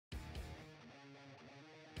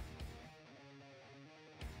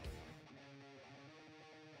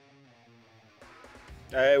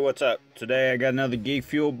Hey, what's up? Today I got another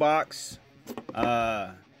Geekfuel box.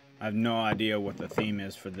 I have no idea what the theme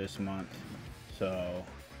is for this month, so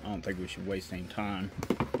I don't think we should waste any time.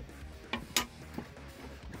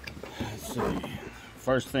 Let's see.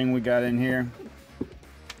 First thing we got in here,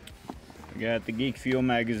 we got the Geekfuel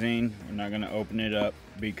magazine. We're not going to open it up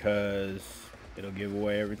because it'll give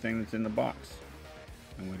away everything that's in the box,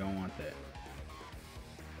 and we don't want that.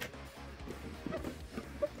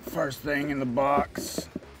 First thing in the box,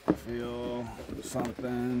 I feel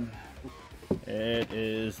something. It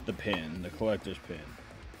is the pin, the collector's pin.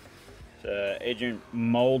 It's Agent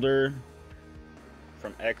Mulder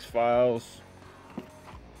from X-Files.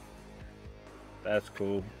 That's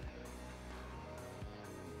cool.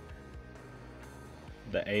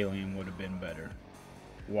 The alien would have been better.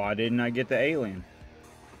 Why didn't I get the alien?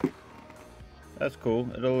 That's cool.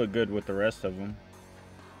 It'll look good with the rest of them.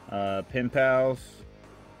 Pen Pals,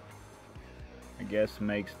 I guess,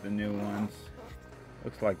 makes the new ones.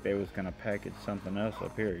 Looks like they was gonna package something else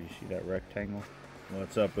up here. You see that rectangle?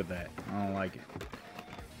 What's up with that? I don't like it.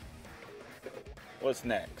 What's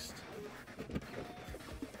next?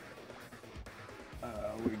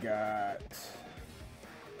 We got,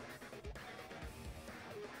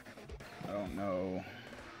 I don't know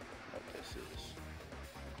what this is.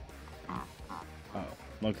 Oh,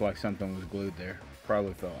 looks like something was glued there.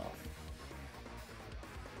 Probably fell off.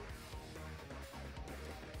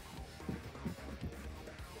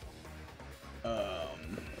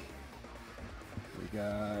 We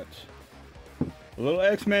got a little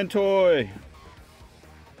X-Men toy.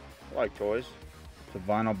 I like toys. It's a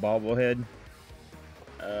vinyl bobblehead.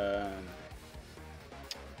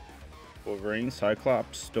 Wolverine,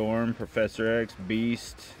 Cyclops, Storm, Professor X,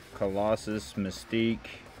 Beast, Colossus, Mystique,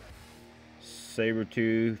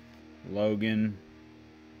 Sabretooth, Logan,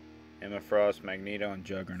 Emma Frost, Magneto, and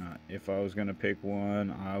Juggernaut. If I was gonna pick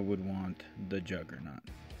one, I would want the Juggernaut.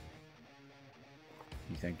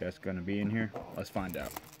 You think that's gonna be in here? Let's find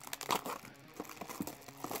out.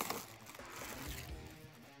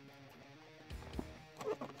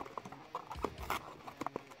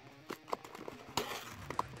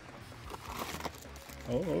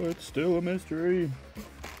 Oh, it's still a mystery.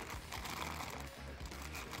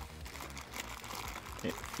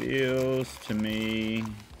 It feels to me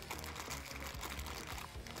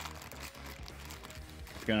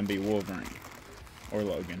it's gonna be Wolverine or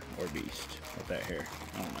Logan or Beast with that hair.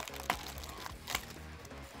 I don't know.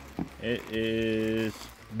 It is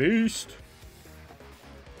Beast.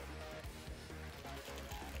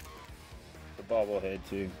 The bobblehead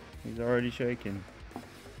too. He's already shaking.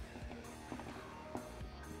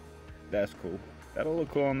 That's cool. That'll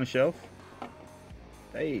look cool on the shelf.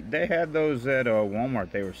 They had those at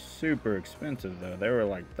Walmart. They were super expensive though. They were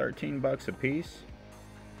like 13 bucks a piece.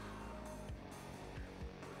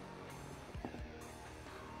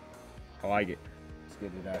 I like it. Let's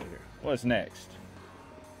get it out of here. What's next?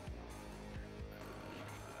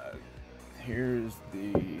 Here's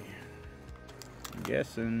the, I'm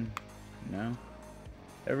guessing, no.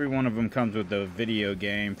 Every one of them comes with a video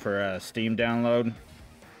game for Steam download.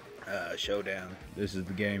 Showdown. This is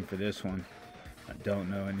the game for this one. I don't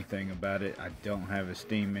know anything about it. I don't have a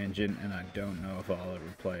Steam engine, and I don't know if I'll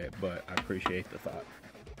ever play it, but I appreciate the thought.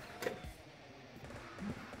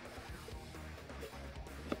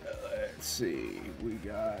 Let's see. We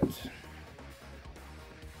got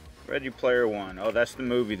Ready Player One. Oh, that's the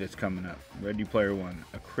movie that's coming up. Ready Player One.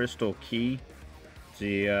 A crystal key. It's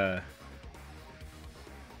the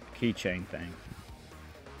keychain thing.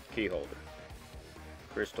 Key holder.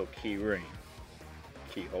 Crystal key ring.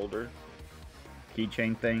 Key holder.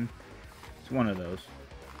 Keychain thing. It's one of those.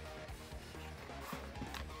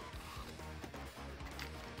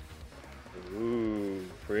 Ooh,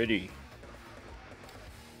 pretty.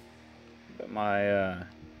 Bet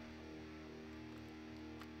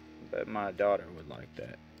my daughter would like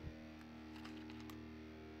that.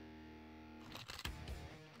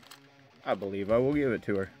 I believe I will give it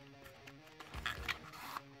to her.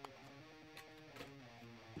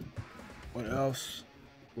 What else?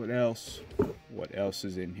 What else? What else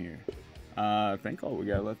is in here? I think all we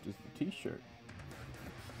got left is the t-shirt.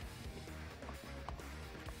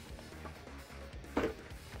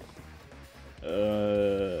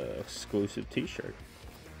 Exclusive t-shirt.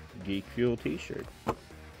 Geekfuel t-shirt.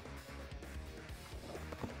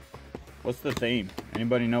 What's the theme?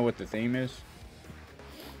 Anybody know what the theme is?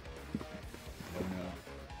 I don't know.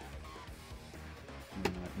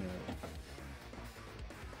 Do not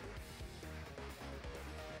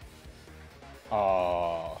know.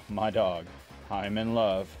 Aw, my dog. I'm in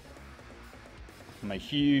love. I'm a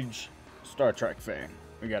huge Star Trek fan.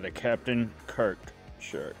 We got a Captain Kirk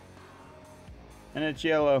shirt. And it's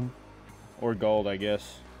yellow or gold, I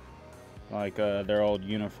guess. Like their old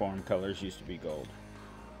uniform colors used to be gold.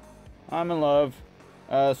 I'm in love.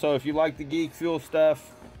 So if you like the Geekfuel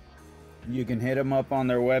stuff, you can hit them up on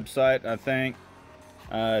their website, I think.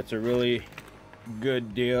 It's a really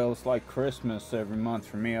good deal. It's like Christmas every month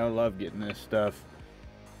for me. I love getting this stuff.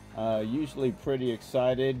 Usually pretty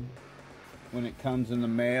excited when it comes in the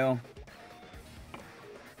mail.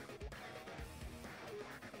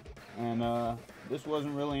 And this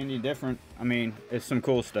wasn't really any different. I mean, it's some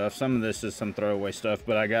cool stuff. Some of this is some throwaway stuff,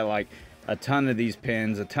 but I got like a ton of these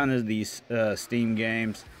pins, a ton of these Steam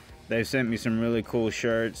games. They've sent me some really cool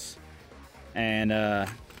shirts, and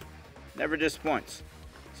never disappoints.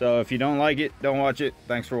 So if you don't like it, don't watch it.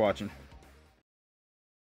 Thanks for watching.